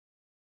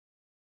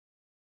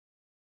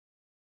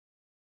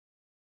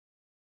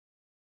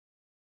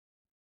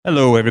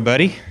Hello,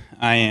 everybody.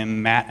 I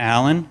am Matt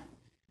Allen,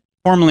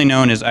 formerly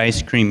known as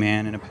Ice Cream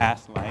Man in a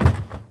past life.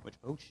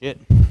 Oh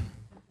shit,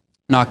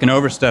 knocking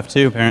over stuff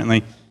too.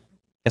 Apparently,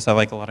 guess I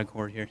like a lot of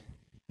chord here.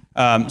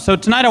 So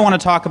tonight I want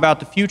to talk about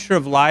the future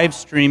of live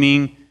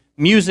streaming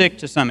music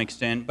to some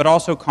extent, but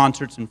also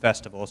concerts and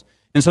festivals.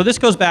 And so this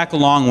goes back a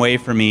long way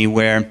for me,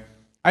 where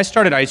I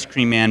started Ice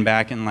Cream Man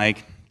back in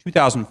like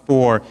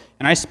 2004,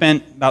 and I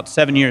spent about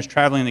 7 years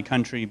traveling the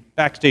country,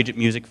 backstage at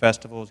music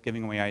festivals,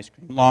 giving away ice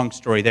cream. Long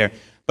story there.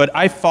 But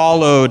I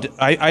followed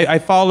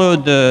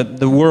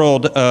the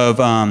world of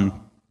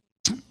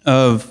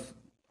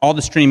all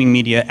the streaming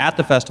media at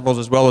the festivals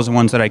as well as the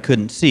ones that I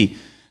couldn't see.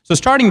 So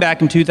starting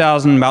back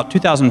in about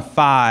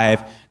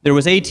 2005, there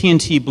was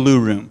AT&T Blue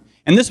Room.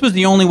 And this was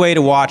the only way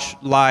to watch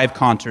live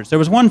concerts. There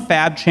was one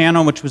Fab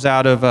channel which was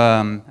out of,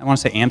 I want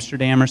to say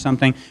Amsterdam or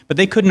something, but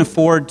they couldn't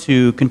afford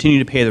to continue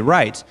to pay the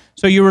rights.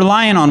 So you're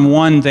relying on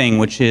one thing,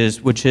 which is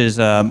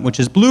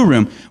Blue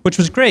Room, which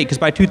was great because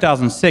by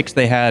 2006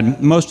 they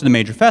had most of the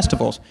major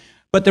festivals.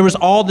 But there was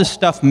all this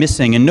stuff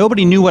missing, and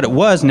nobody knew what it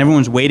was, and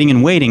everyone was waiting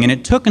and waiting. And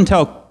it took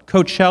until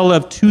Coachella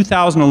of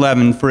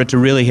 2011 for it to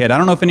really hit. I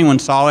don't know if anyone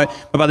saw it,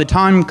 but by the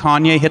time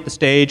Kanye hit the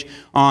stage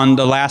on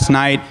the last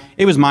night,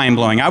 it was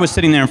mind-blowing. I was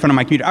sitting there in front of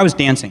my computer. I was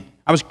dancing.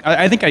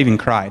 I think I even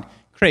cried.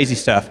 Crazy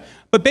stuff.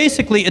 But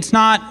basically, it's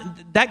not,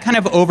 that kind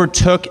of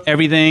overtook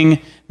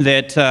everything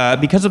that,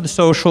 because of the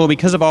social,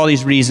 because of all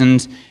these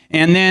reasons.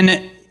 And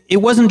then it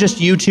wasn't just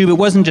YouTube. It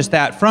wasn't just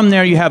that. From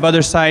there, you have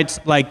other sites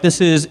like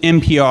this is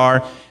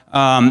NPR.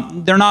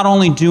 They're not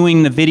only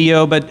doing the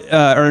video,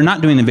 or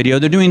not doing the video,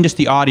 they're doing just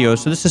the audio.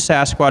 So this is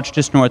Sasquatch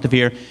just north of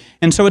here.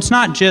 And so it's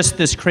not just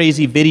this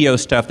crazy video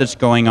stuff that's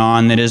going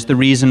on that is the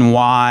reason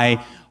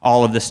why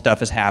all of this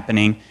stuff is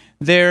happening.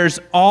 There's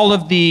all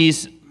of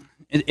these,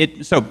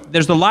 so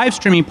there's the live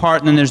streaming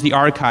part and then there's the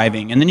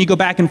archiving. And then you go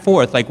back and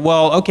forth like,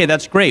 well, okay,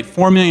 that's great.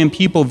 4 million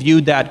people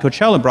viewed that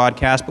Coachella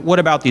broadcast, but what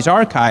about these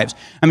archives?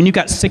 I mean, you've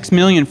got 6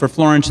 million for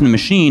Florence and the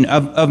Machine.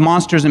 Of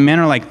Monsters and Men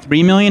are like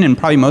 3 million, and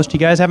probably most of you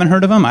guys haven't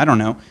heard of them. I don't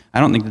know. I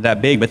don't think they're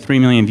that big, but 3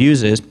 million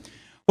views is.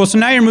 Well, so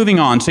now you're moving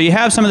on. So you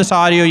have some of this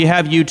audio, you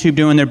have YouTube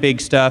doing their big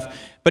stuff,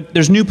 but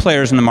there's new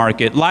players in the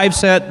market. Live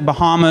Set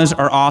Bahamas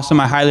are awesome.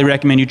 I highly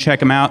recommend you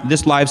check them out.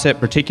 This Live Set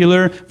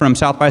particular from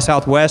South by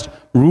Southwest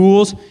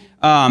rules.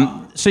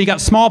 So you got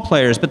small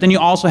players, but then you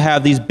also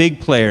have these big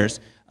players.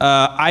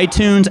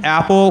 iTunes,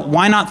 Apple,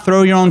 why not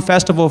throw your own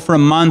festival for a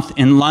month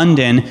in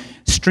London,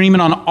 stream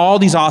it on all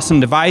these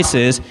awesome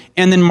devices,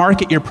 and then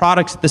market your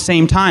products at the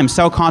same time?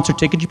 Sell concert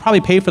tickets. You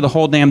probably pay for the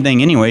whole damn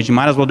thing anyways. You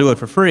might as well do it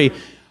for free.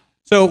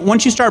 So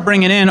once you start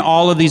bringing in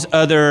all of these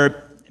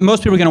other,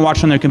 most people are going to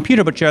watch on their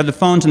computer, but you have the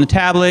phones and the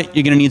tablet.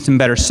 You're going to need some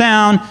better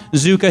sound.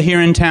 Zuka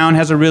here in town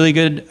has a really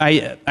good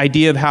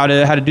idea of how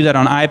to do that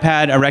on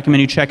iPad. I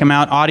recommend you check them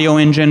out. Audio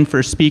Engine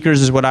for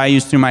speakers is what I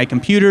use through my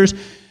computers.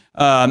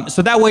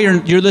 So that way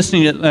you're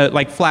listening to,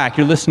 like FLAC,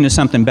 you're listening to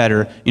something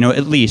better, you know,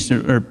 at least,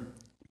 or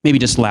maybe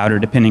just louder,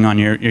 depending on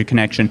your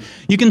connection.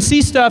 You can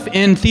see stuff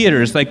in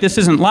theaters. Like this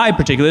isn't live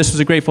particularly. This was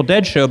a Grateful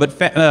Dead show, but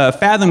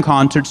Fathom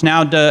concerts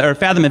now, or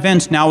Fathom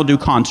events now will do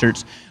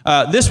concerts.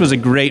 This was a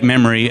great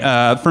memory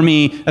for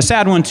me. A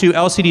sad one too.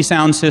 LCD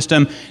Sound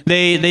System.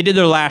 They did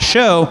their last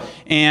show,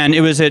 and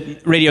it was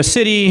at Radio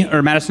City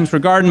or Madison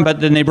Square Garden. But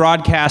then they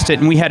broadcast it,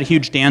 and we had a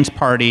huge dance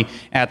party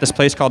at this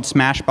place called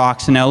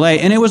Smashbox in LA,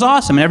 and it was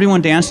awesome. And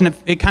everyone danced, and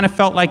it kind of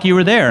felt like you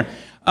were there.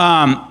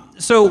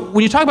 So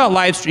when you talk about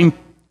live stream,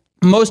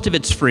 most of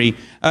it's free.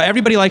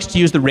 Everybody likes to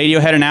use the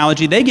Radiohead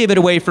analogy. They gave it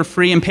away for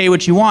free and pay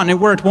what you want, and it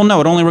worked. Well,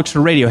 no, it only works for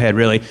Radiohead,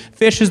 really.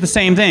 Fish is the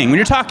same thing. When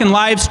you're talking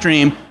live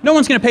stream, no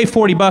one's going to pay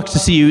 $40 to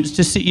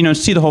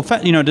see the whole,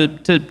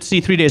 to see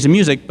 3 days of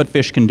music, but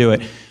Fish can do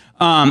it.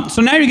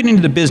 So now you're getting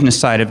into the business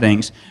side of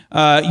things.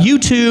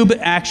 YouTube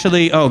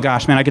actually, oh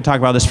gosh, man, I could talk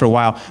about this for a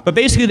while. But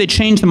basically they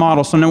changed the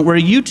model. So now where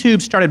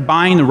YouTube started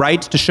buying the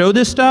rights to show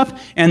this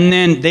stuff, and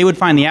then they would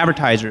find the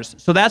advertisers.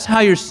 So that's how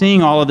you're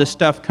seeing all of this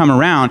stuff come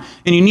around.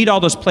 And you need all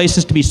those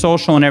places to be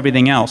social and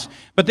everything else.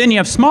 But then you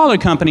have smaller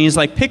companies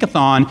like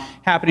Pickathon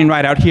happening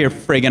right out here,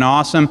 friggin'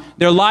 awesome.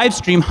 Their live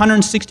stream,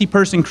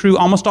 160-person crew,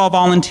 almost all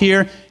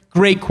volunteer.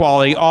 Great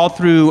quality, all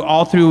through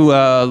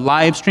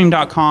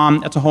livestream.com.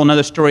 That's a whole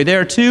nother story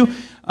there too.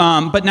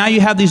 But now you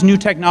have these new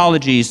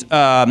technologies.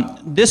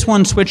 This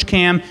one,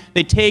 SwitchCam,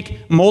 they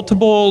take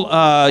multiple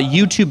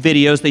YouTube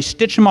videos, they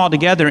stitch them all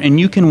together, and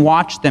you can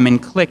watch them and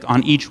click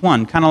on each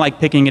one, kind of like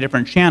picking a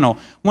different channel.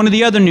 One of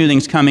the other new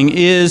things coming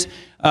is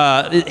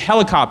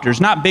helicopters,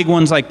 not big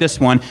ones like this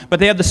one, but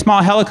they have the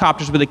small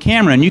helicopters with a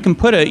camera, and you can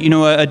put a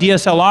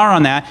DSLR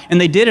on that,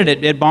 and they did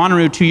it at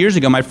Bonnaroo 2 years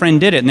ago. My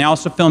friend did it, and they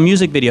also film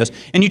music videos.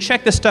 And you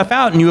check this stuff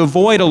out, and you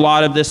avoid a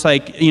lot of this,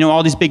 like,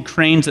 all these big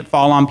cranes that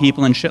fall on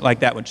people and shit like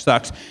that, which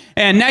sucks.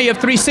 And now you have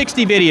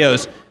 360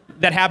 videos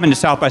that happened to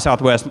South by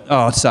Southwest.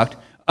 Oh, it sucked.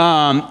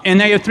 And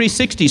now you have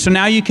 360, so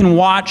now you can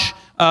watch.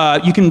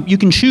 You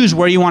can choose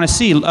where you want to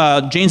see.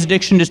 Jane's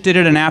Addiction just did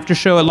it, an after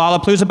show at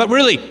Lollapalooza, but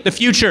really, the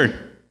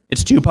future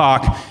It's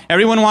Tupac.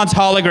 Everyone wants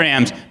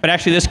holograms, but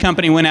actually this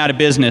company went out of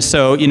business,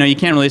 so you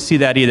can't really see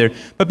that either.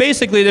 But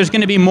basically, there's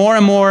going to be more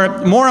and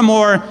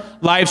more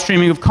live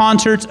streaming of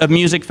concerts, of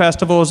music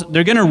festivals.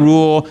 They're going to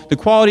rule. The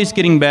quality's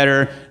getting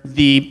better.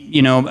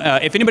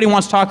 If anybody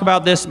wants to talk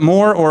about this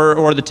more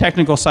or the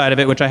technical side of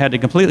it, which I had to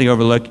completely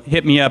overlook,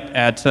 hit me up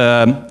at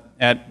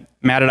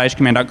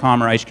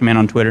matt@icecommand.com or icecommand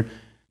on Twitter.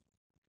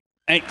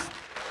 Thanks.